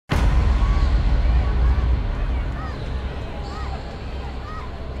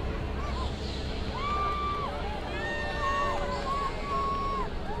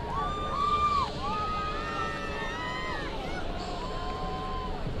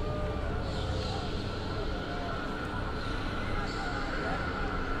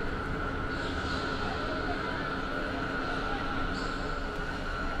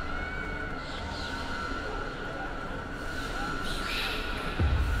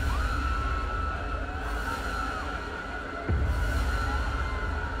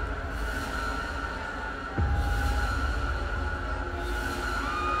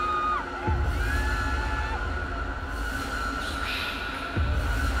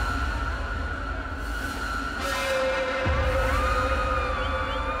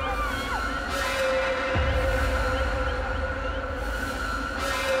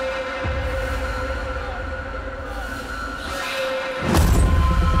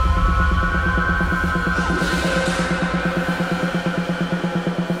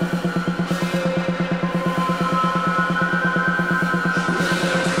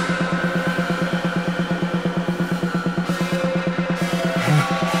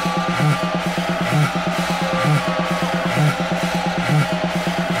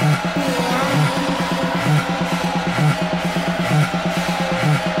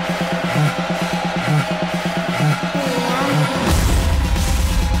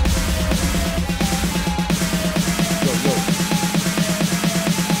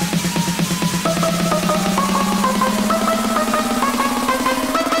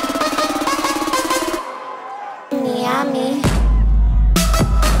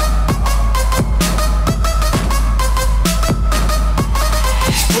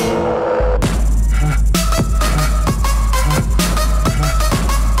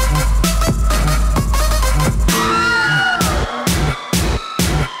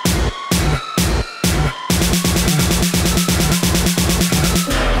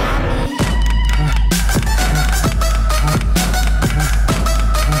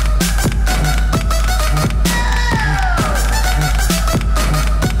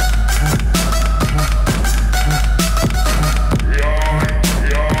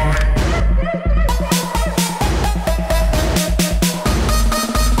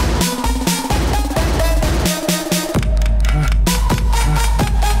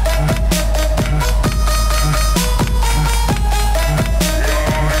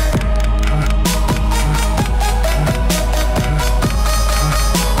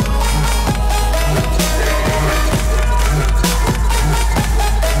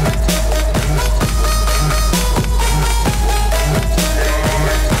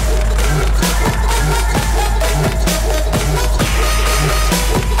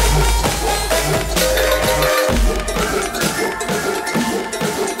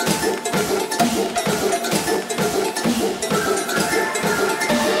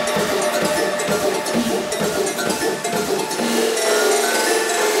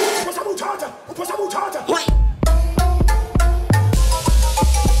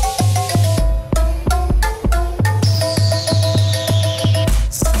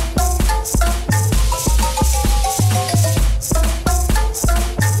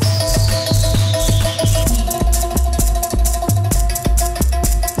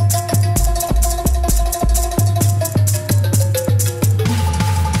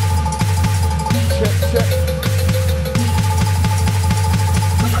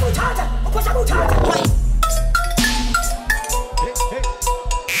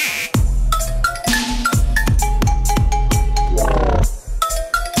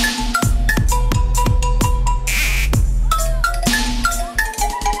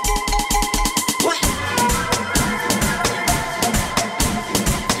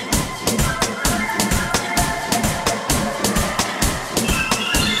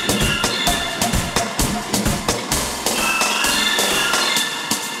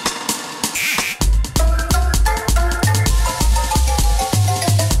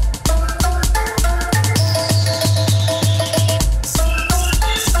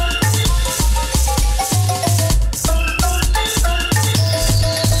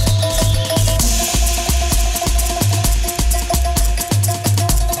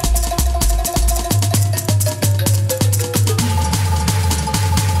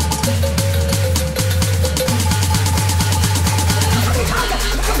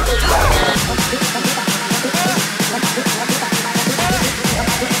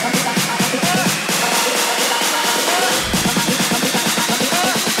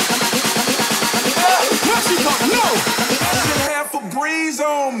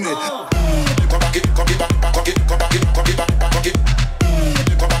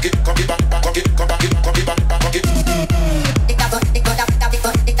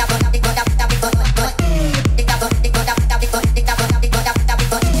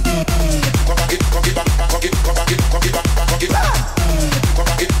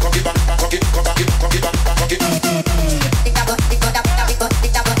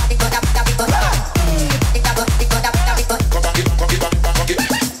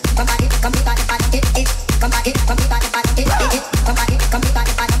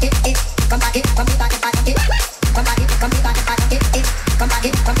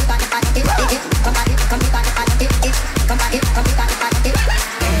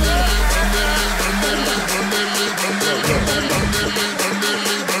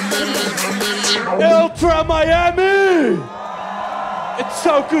Ultra Miami! It's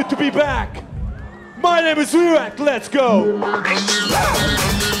so good to be back. My name is Wiwek, let's go.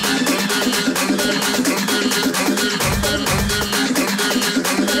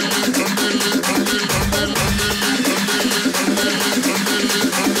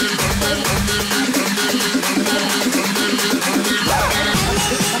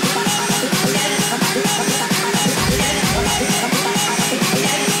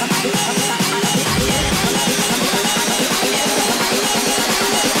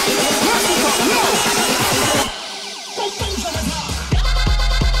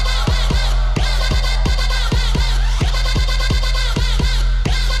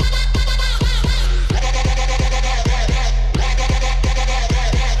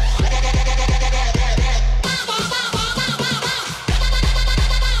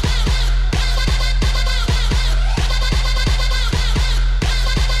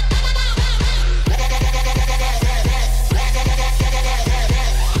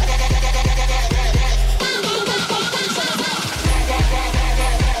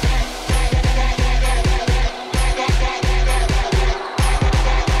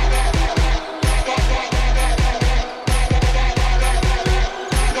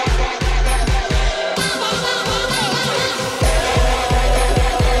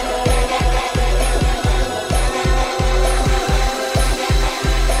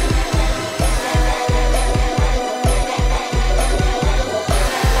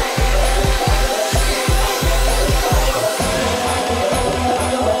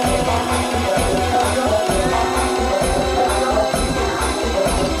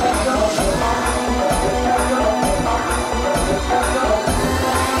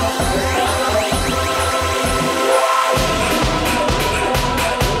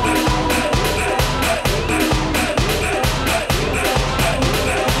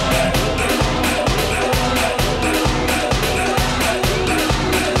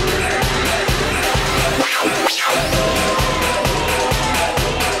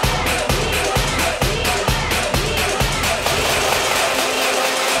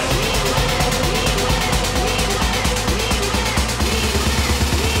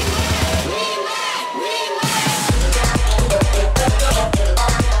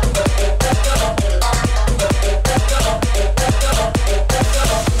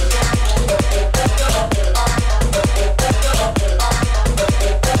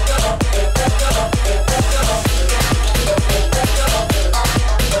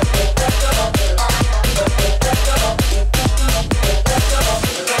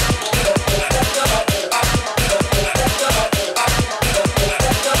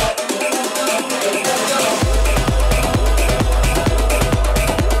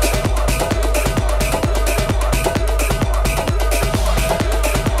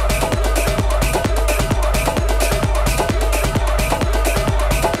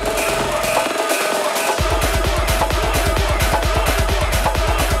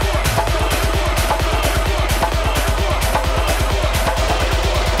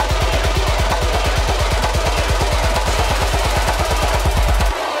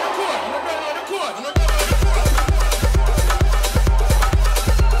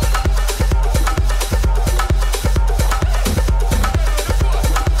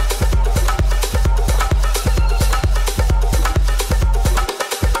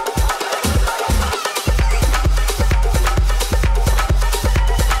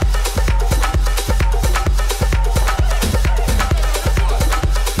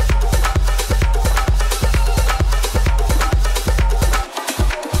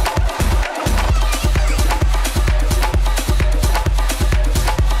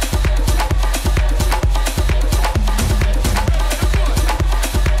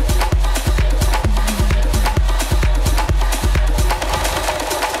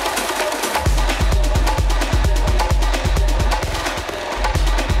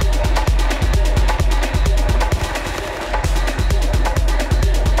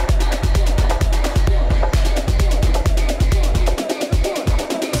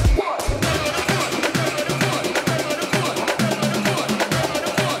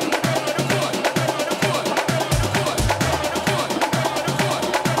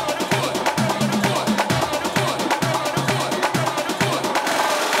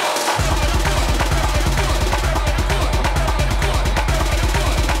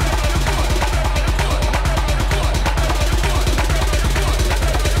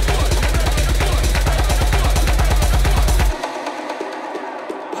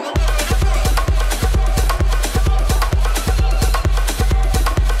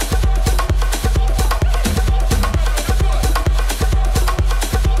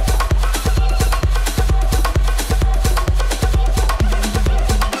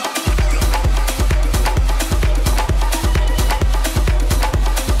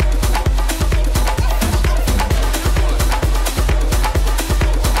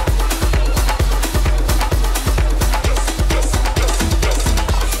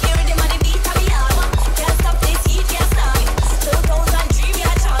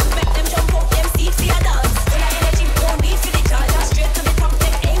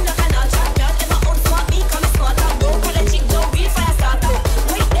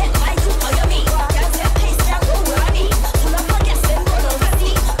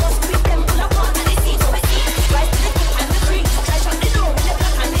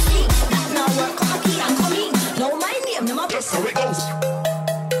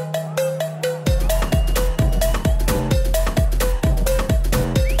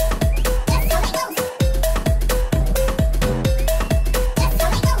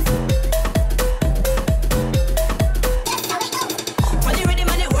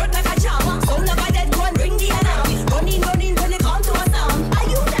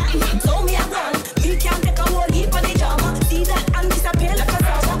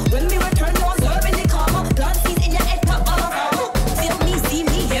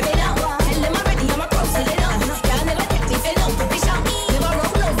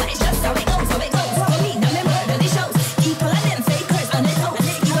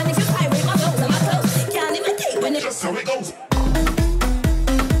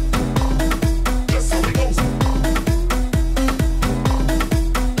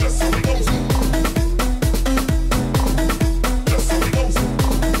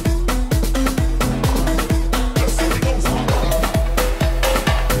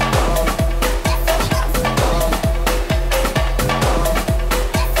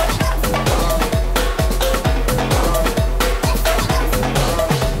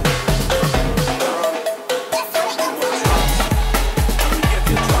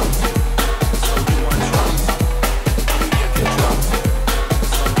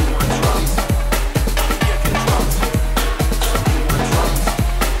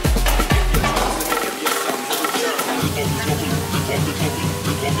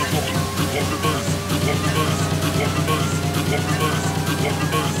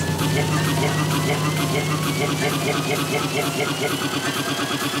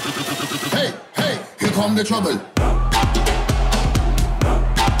 Hey, hey, here come the trouble.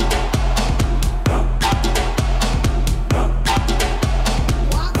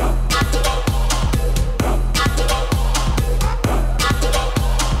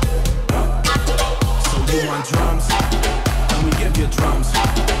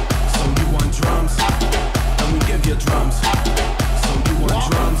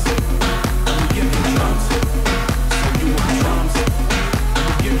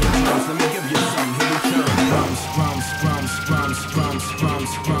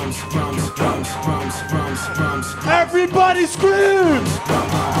 Everybody scream!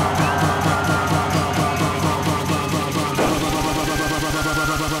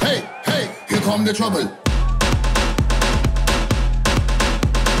 Hey, hey, here come the trouble.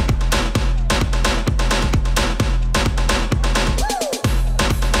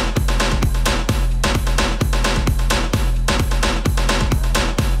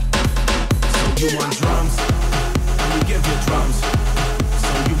 So you want drums? And we give you drums.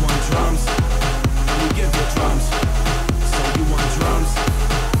 So you want drums? And we give you drums. So you want drums?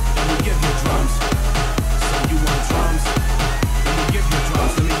 And we give you drums. So you want drums? And we give you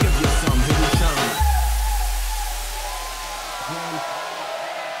drums. Let me give you some. Here we come.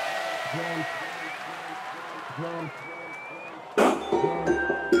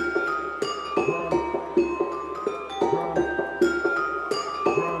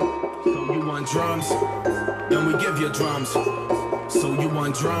 So you want drums? Then we give you drums. So you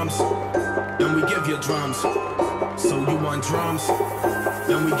want drums? Then we give you drums. So you want drums?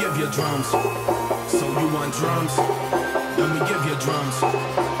 Then we give you drums. So you want drums? Then we give you drums.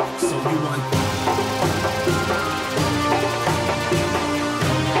 So you want.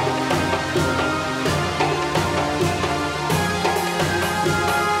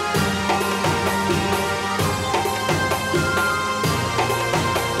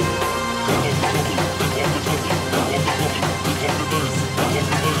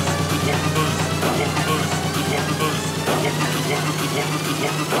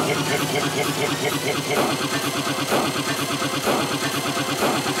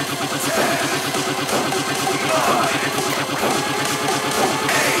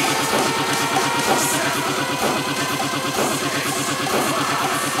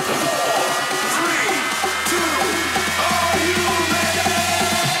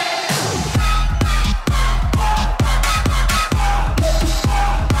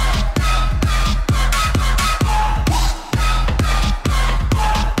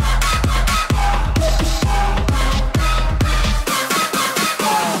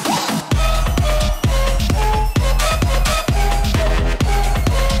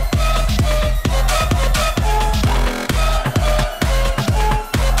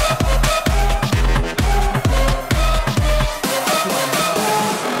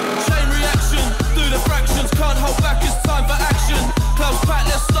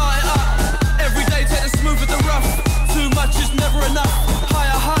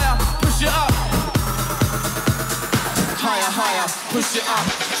 Push it up,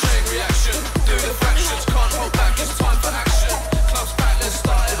 chain reaction, do the fractions, can't hold back, it's time for action. Clubs back, let's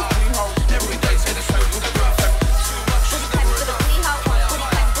start it up. Every day take the smooth with the rough. Too much is never enough. Higher,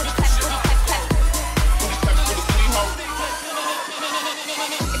 higher, push it up. Booty clap for the clean hoe.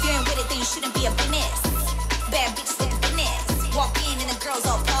 If you ain't with it, then you shouldn't be a business. Bad bitches in business. Walk in and the girls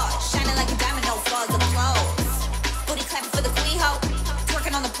all posh, shining like a diamond, no flaws of clothes. Booty clapping for the queen hoe,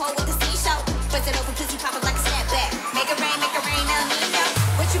 twerking on the pole with the seashell. Bust it open, pussy popping like a snapback. Make it rain, El Nino.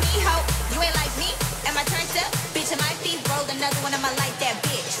 What you mean, ho? You ain't like me? Am I turned up? Bitch, I might be rolled another one of my like that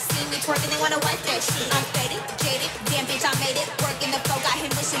bitch. See me twerking, they wanna wipe that shit. I'm faded, jaded, damn bitch, I made it. Working the flow, got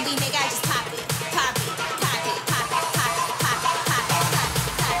him wishing we make. I just pop it, pop it, pop it, pop it, pop it, pop it, pop it, pop it,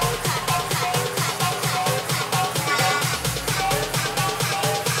 pop it, pop it, pop it.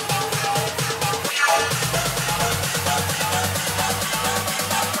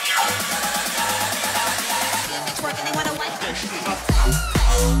 Twerking, they wanna wipe that shit.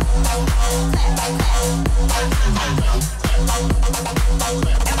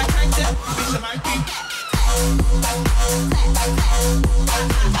 Am I turned up? Bitch, am I deep?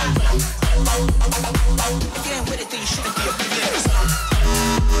 If you ain't with it, then you shouldn't be a business.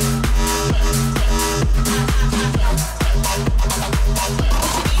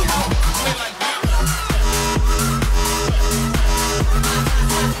 What you need, ho? You ain't like me.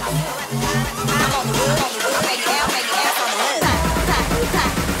 I'm on the wood, I'm making ass on the wood.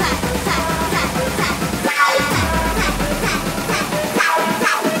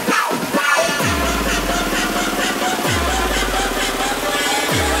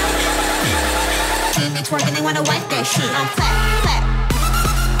 Twerking, they wanna wipe that shit. I'm clap, clap.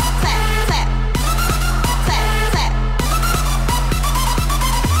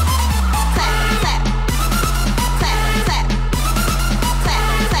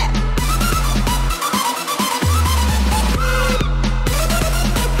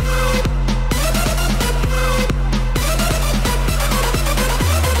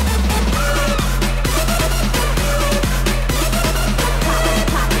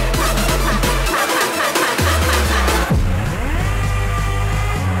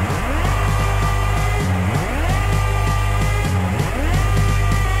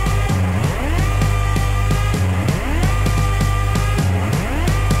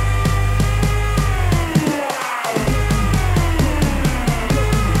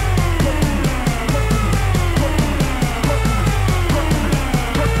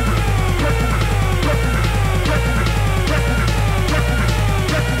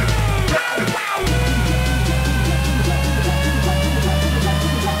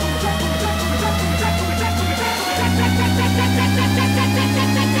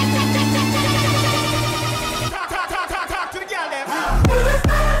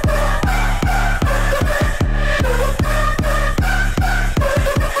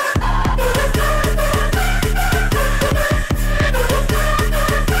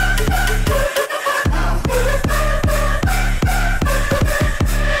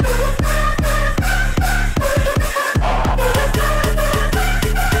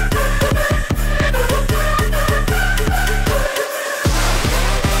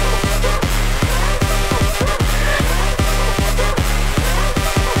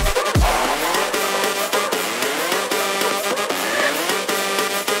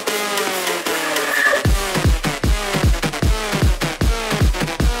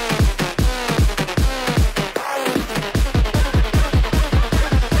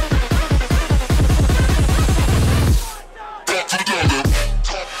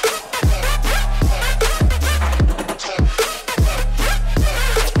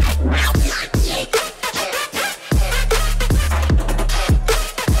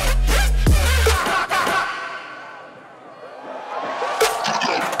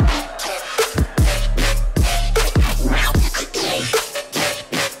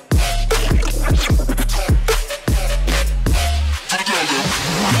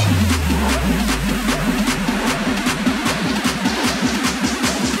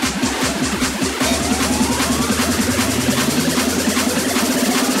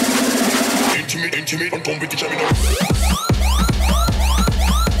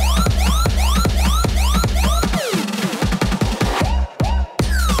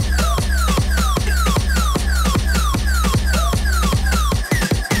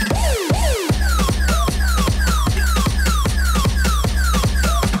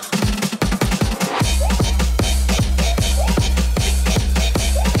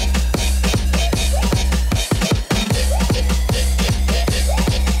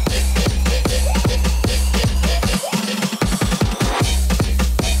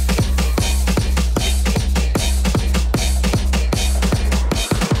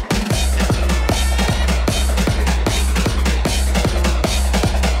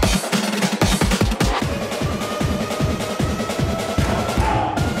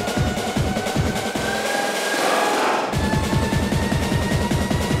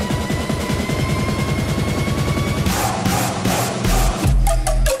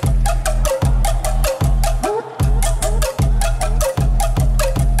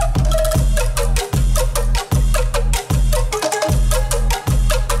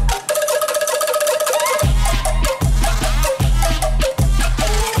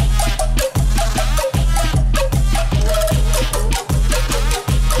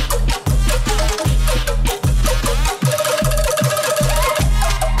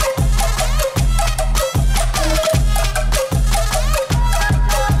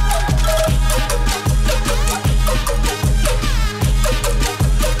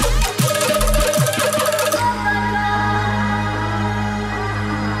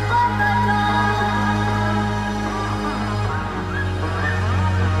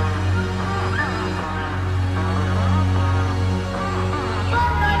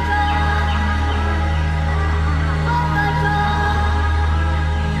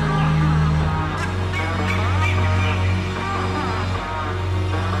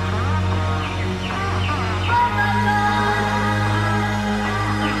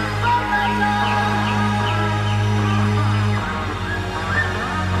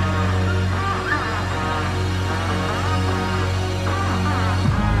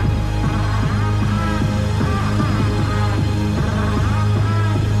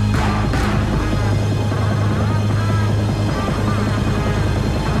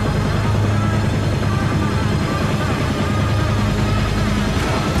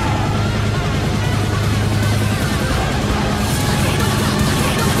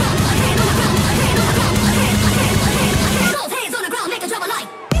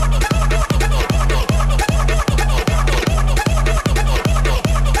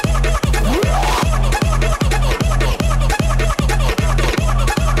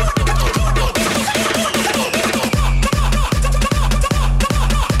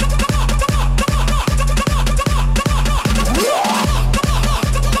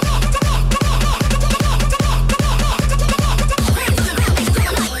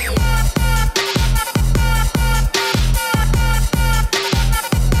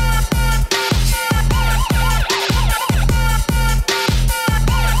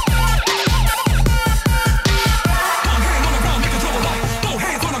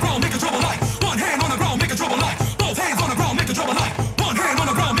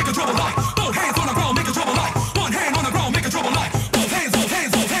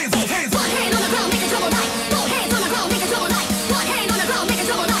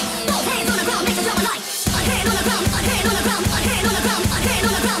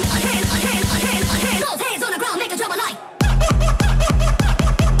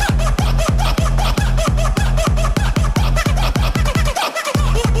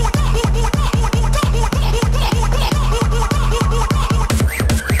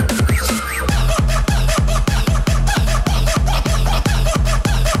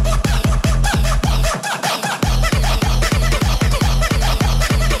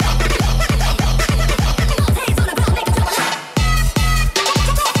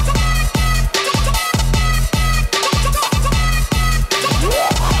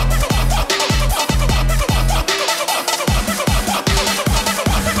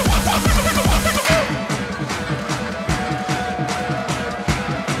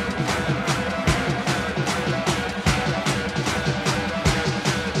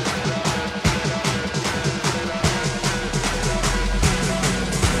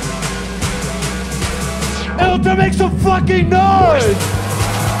 fucking noise!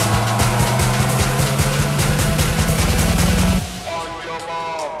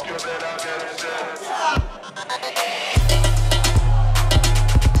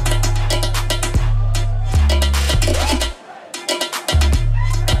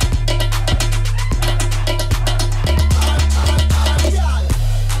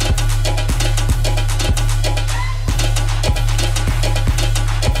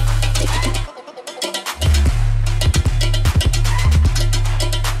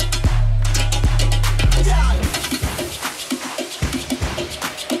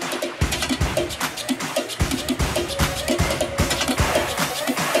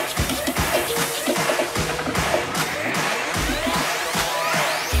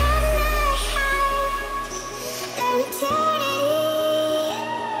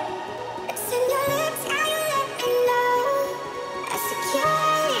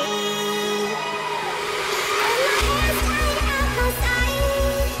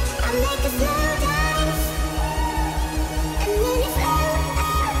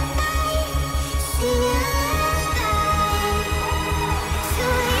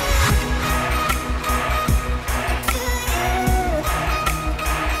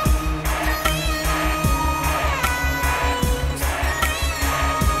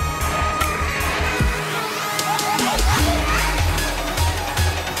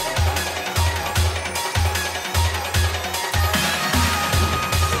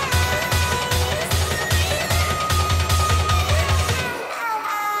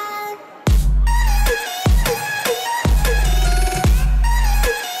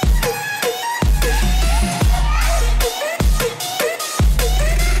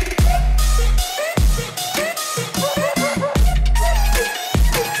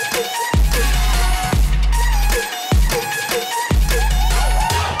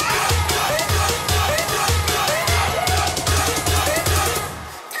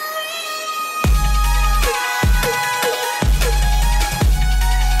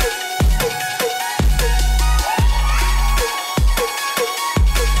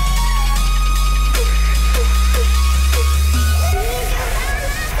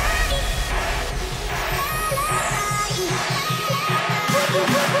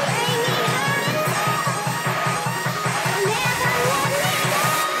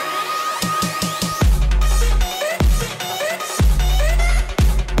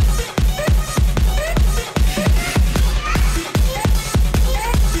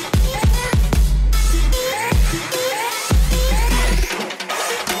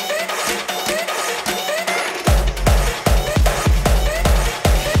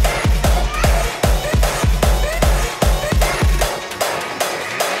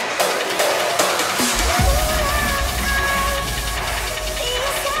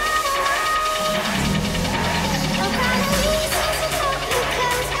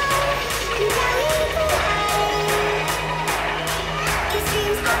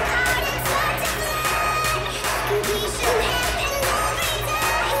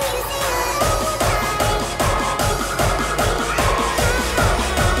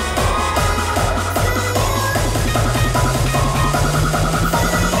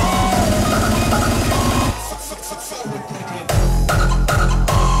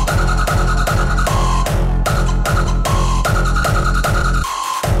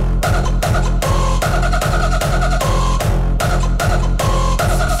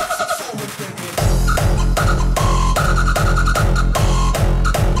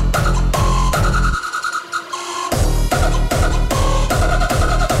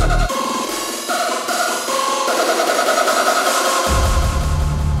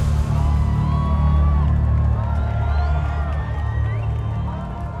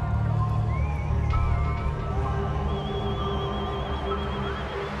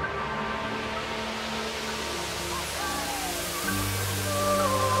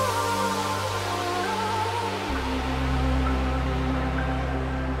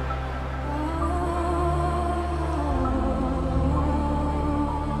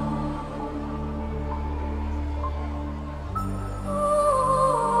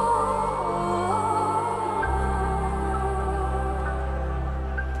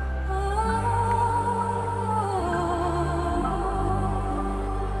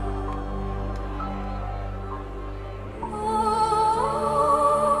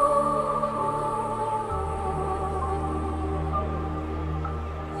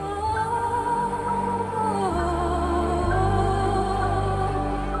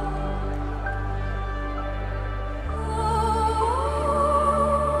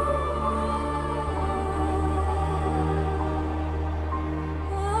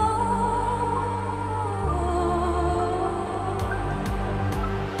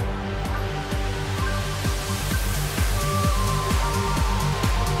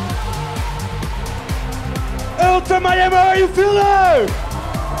 up, Miami? How are you feeling?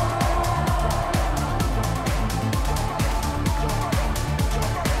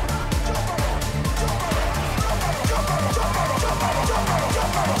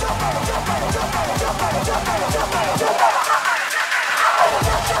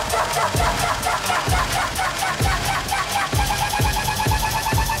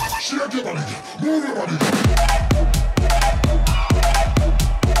 Shake your body, move your body.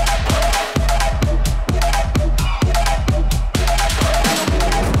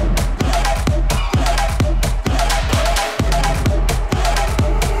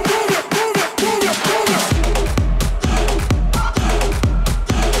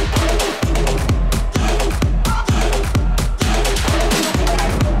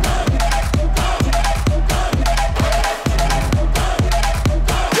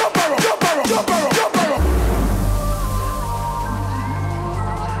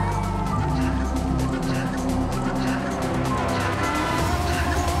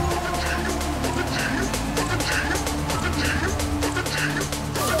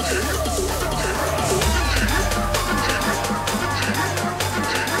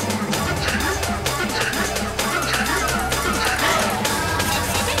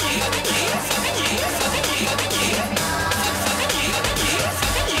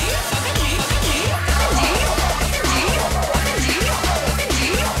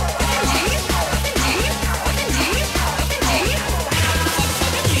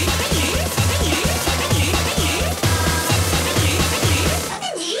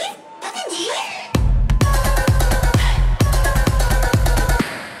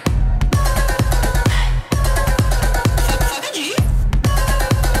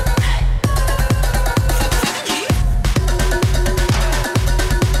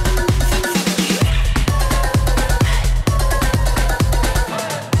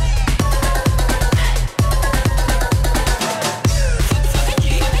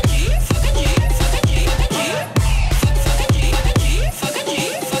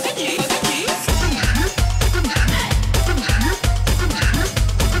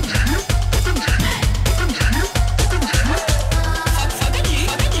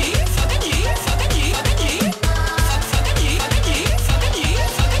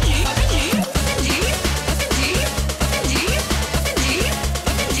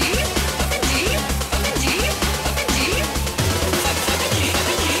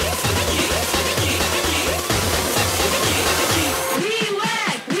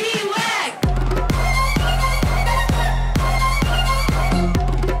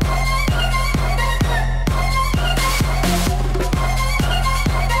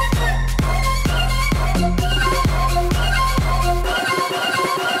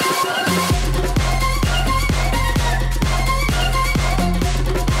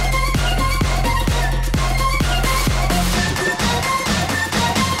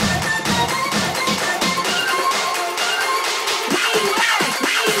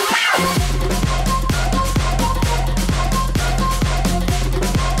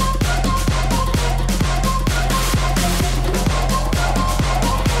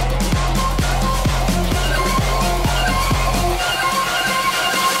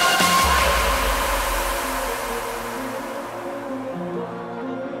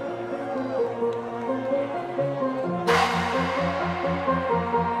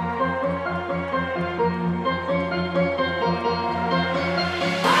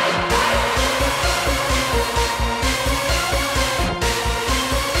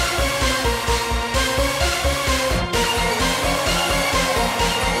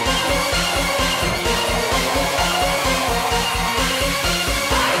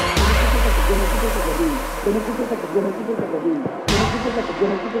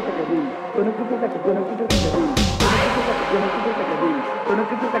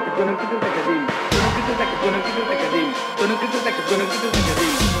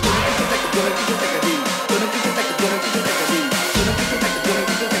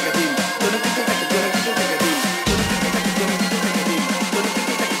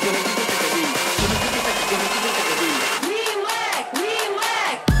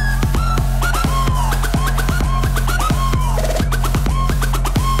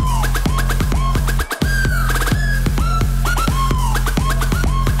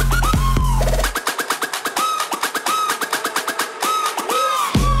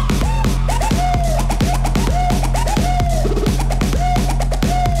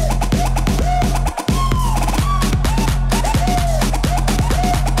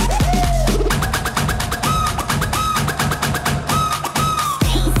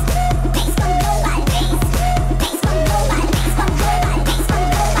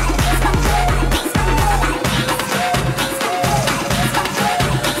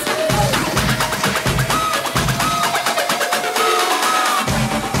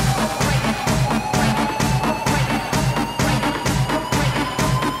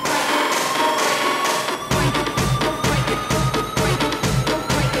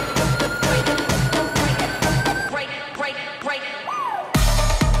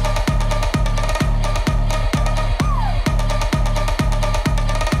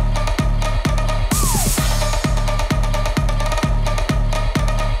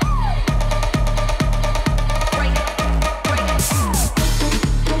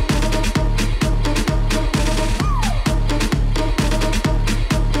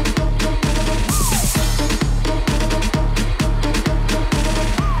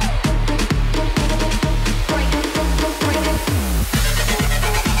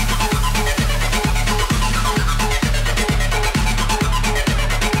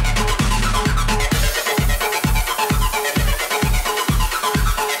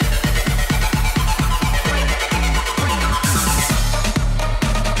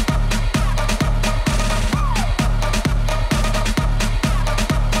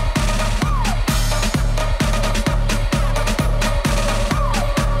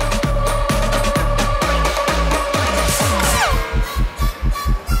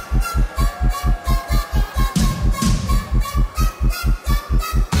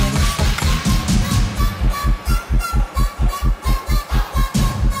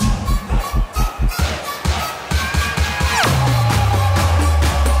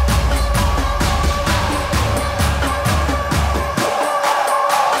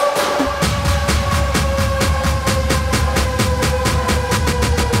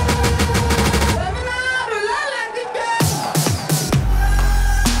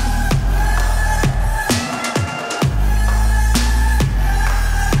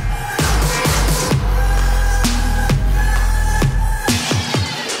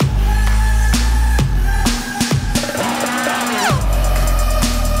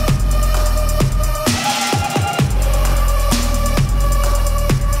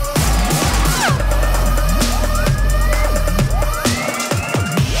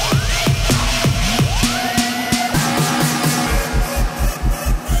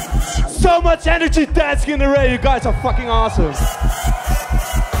 so much energy dancing in the rain. You guys are fucking awesome.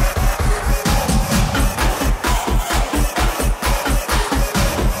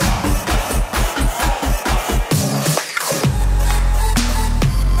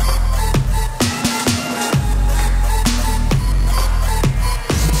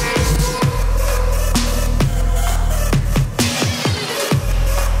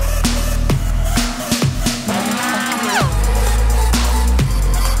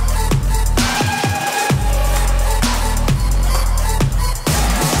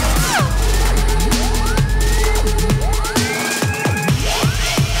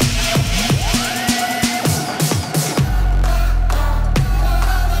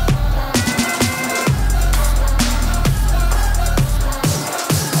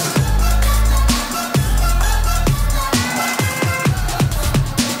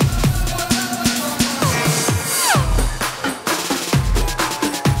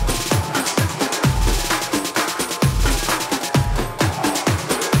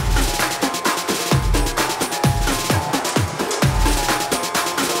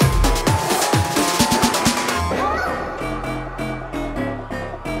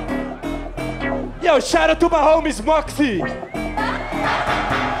 Yo, shout out to my homies Moxie. Yo,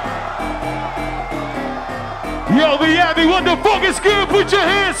 Miami, what the fuck is good? Put your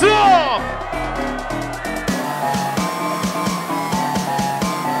hands up!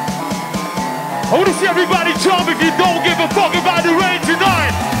 I wanna see everybody jump if you don't give a fuck about the rain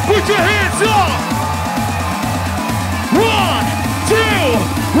tonight. Put your hands up! 1, 2,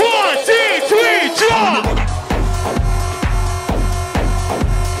 1, 2, 3, jump!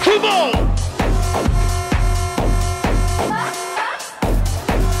 Come on!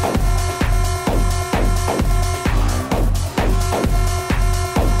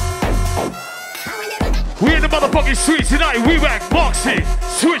 We in the motherfucking streets tonight. Wiwek, Moxie,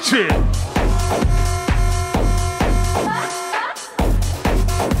 switch it.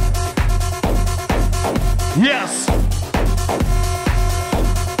 Yes.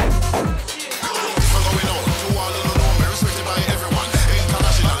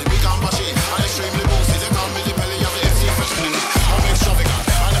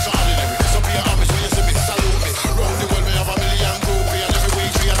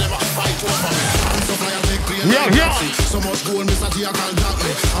 So much gold, Mr. T, I can't doubt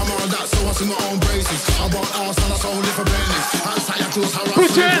me. I'm all that, so I see my own braces. I want OWSLA, so only for Bentleys. Outside your clothes, how I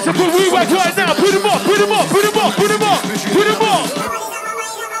put your hands up for Wiwek right now. Put him up, put him up, put him up, put him up, put him up.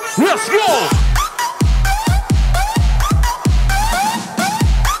 Let's go.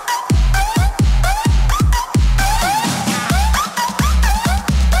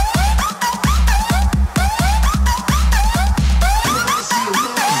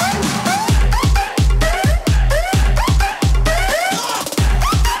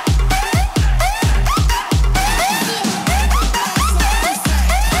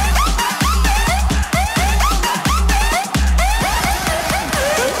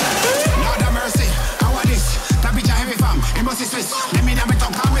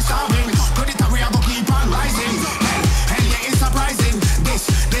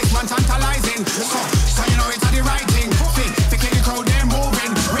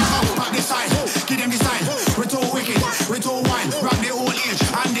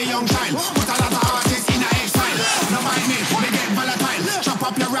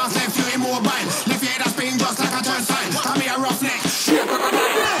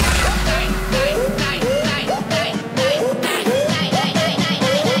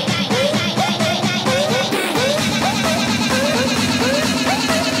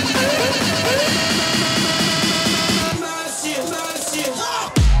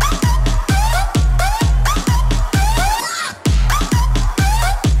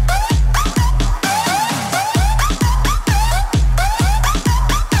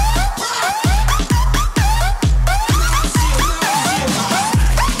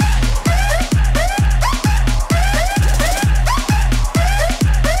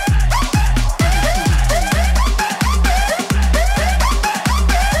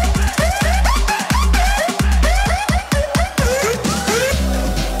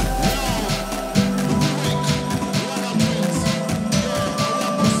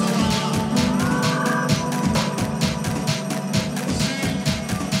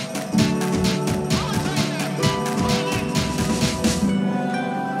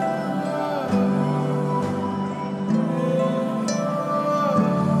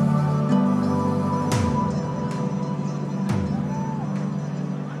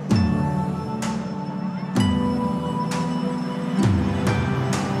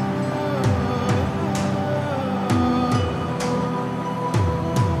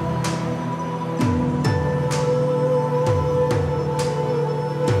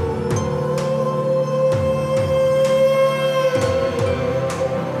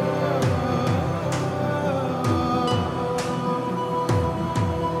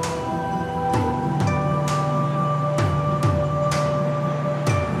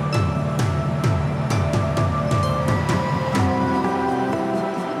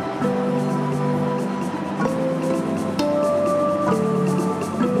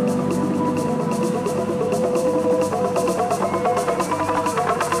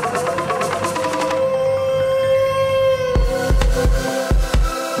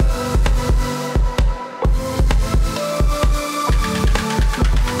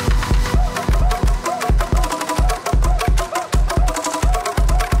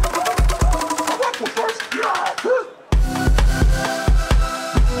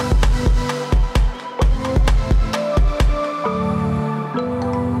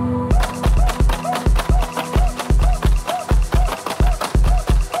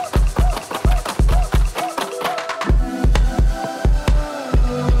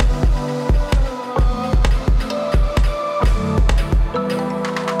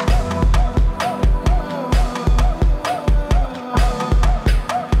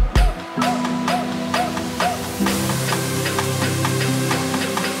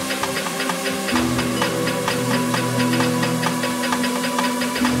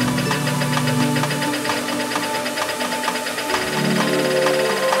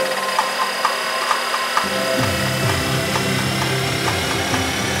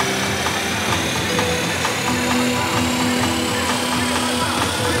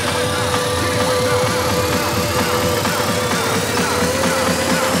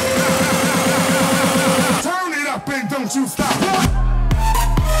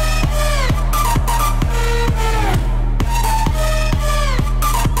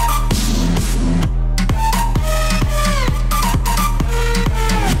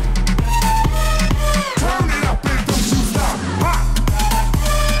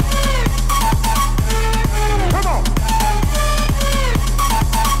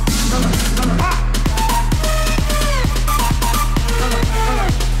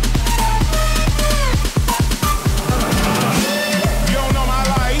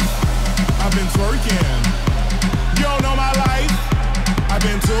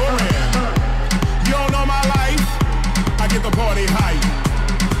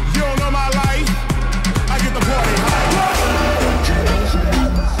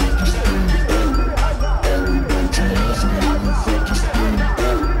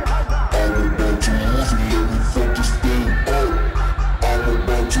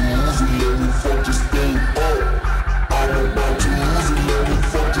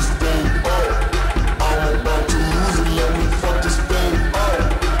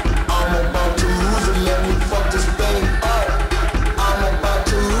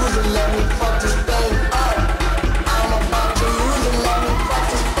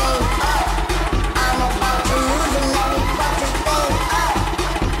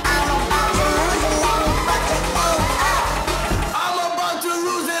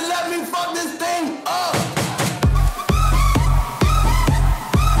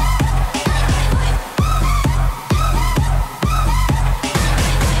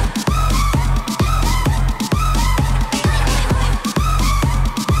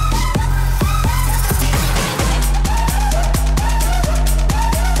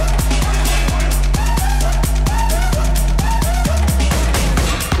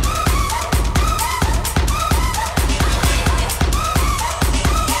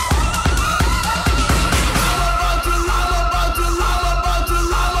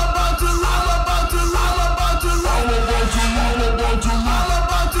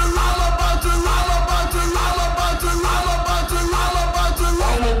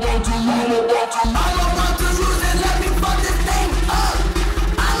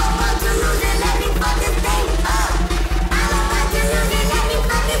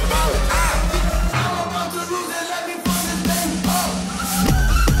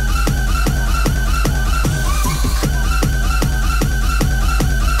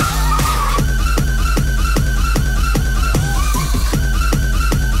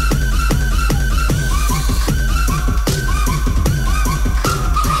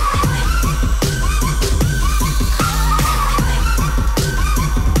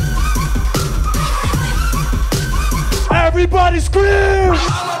 scream.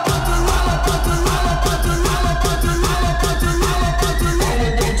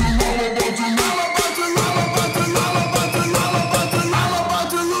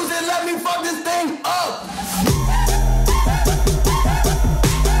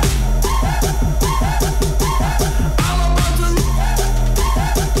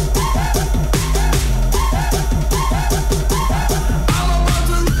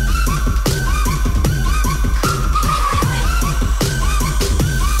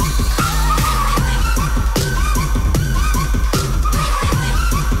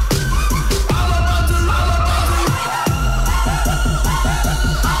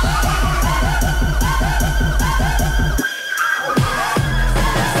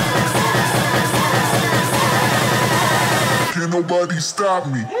 Can't nobody stop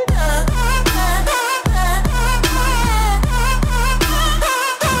me.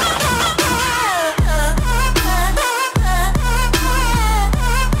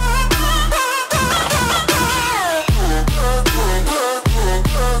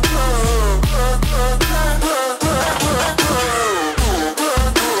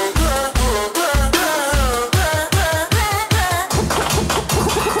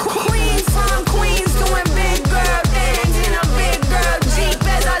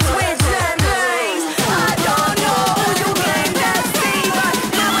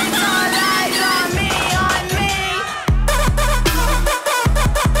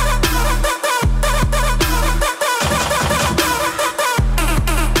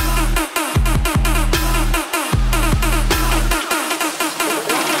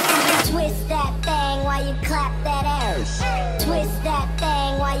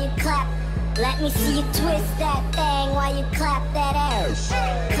 Let me see you twist that thing while you clap that ass.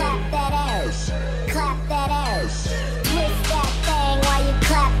 Clap that ass. Clap that ass. Twist that thing while you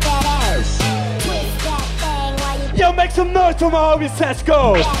clap that ass. Twist that thing while you Yo, make some noise for my homies. Let's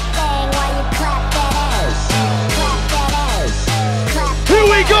go. that thing while you clap that ass. Clap that ass. Clap that Here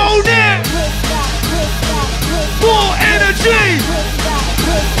we go now. twist that, twist that, twist that. More energy. Twist that,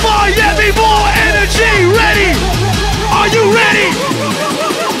 twist that. Miami, more energy. Ready? Are you ready?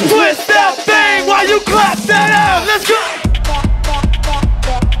 Twist that thing while you clap that ass. Let's go.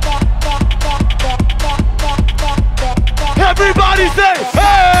 Everybody say,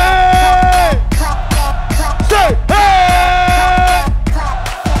 hey! Say, hey!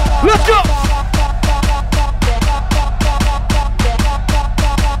 Let's go.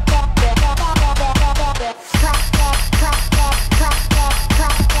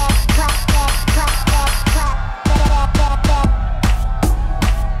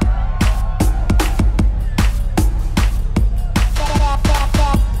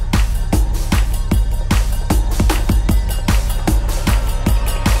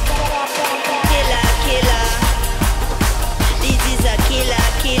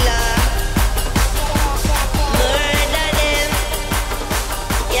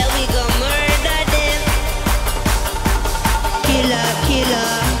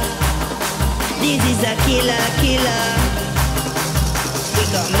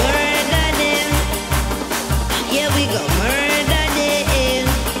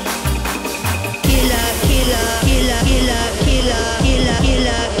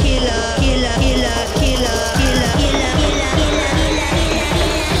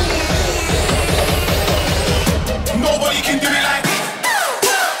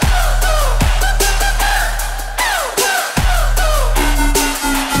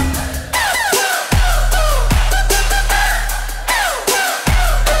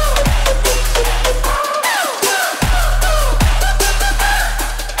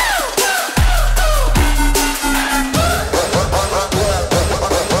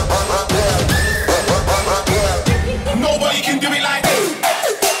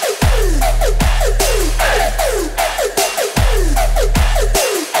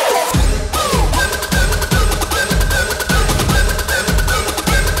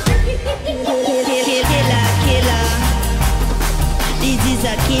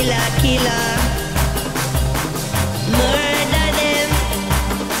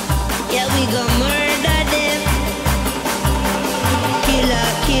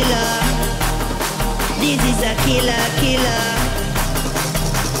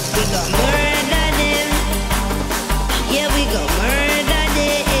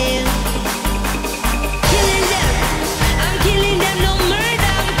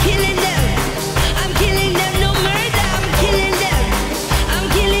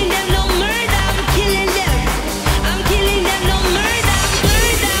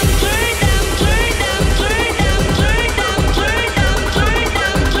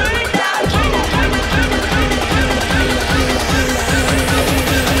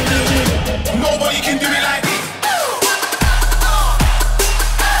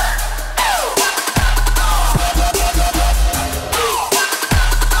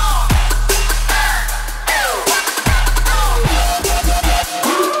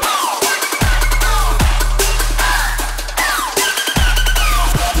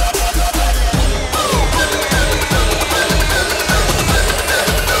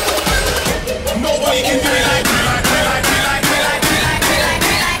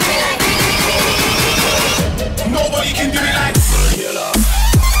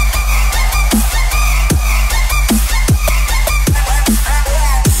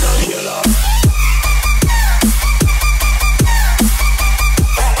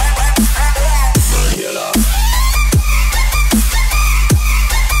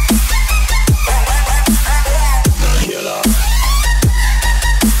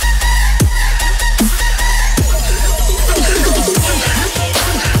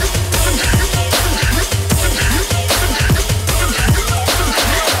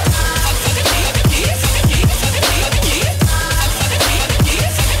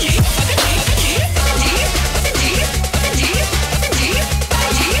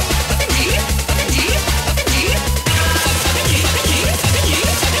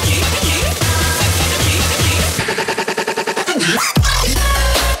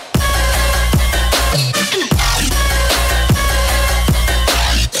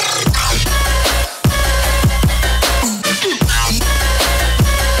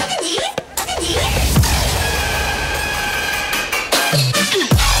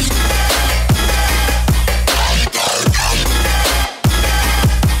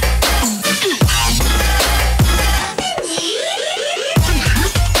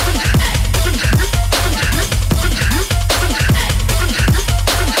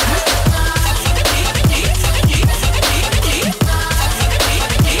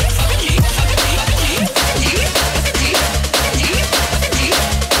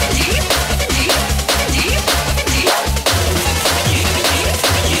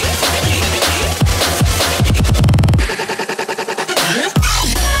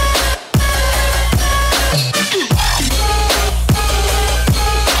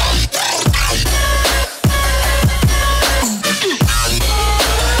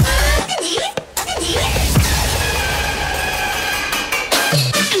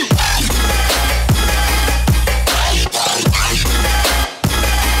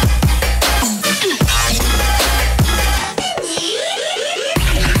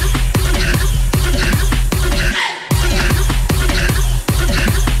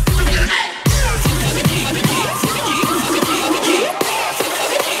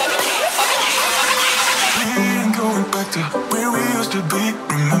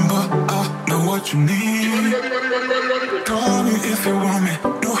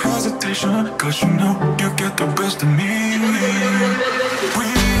 Cause you know you get the best of me. We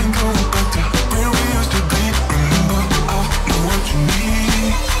ain't going back to where we used to be. Remember, I know what you need.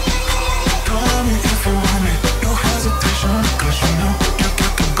 Call me if you want me, no hesitation. Cause you know you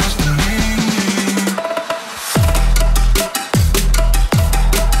get the best of me.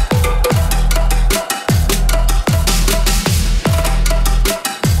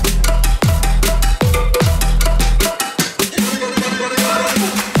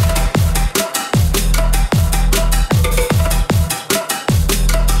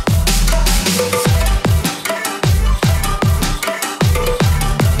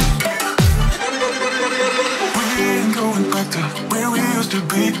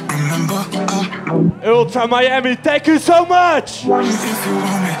 Ultra Miami, thank you so much! If you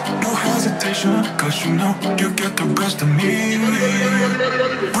want me, no hesitation, cause you know you get the best of me.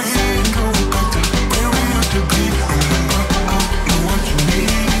 We ain't going back to where we used to be. Remember, I know what you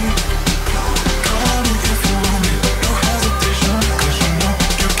need. Call me if you want me, no hesitation, cause you know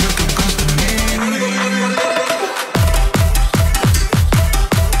you get the best of me.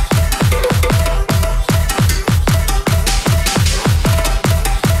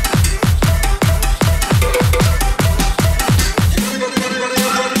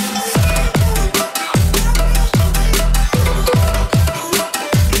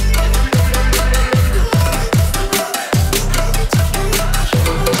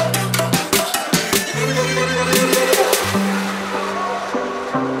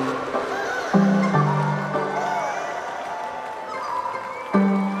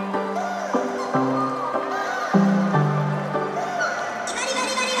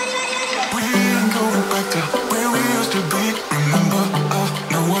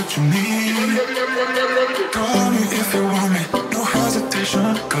 Call me if you want me, no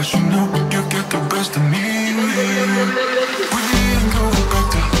hesitation, cause you know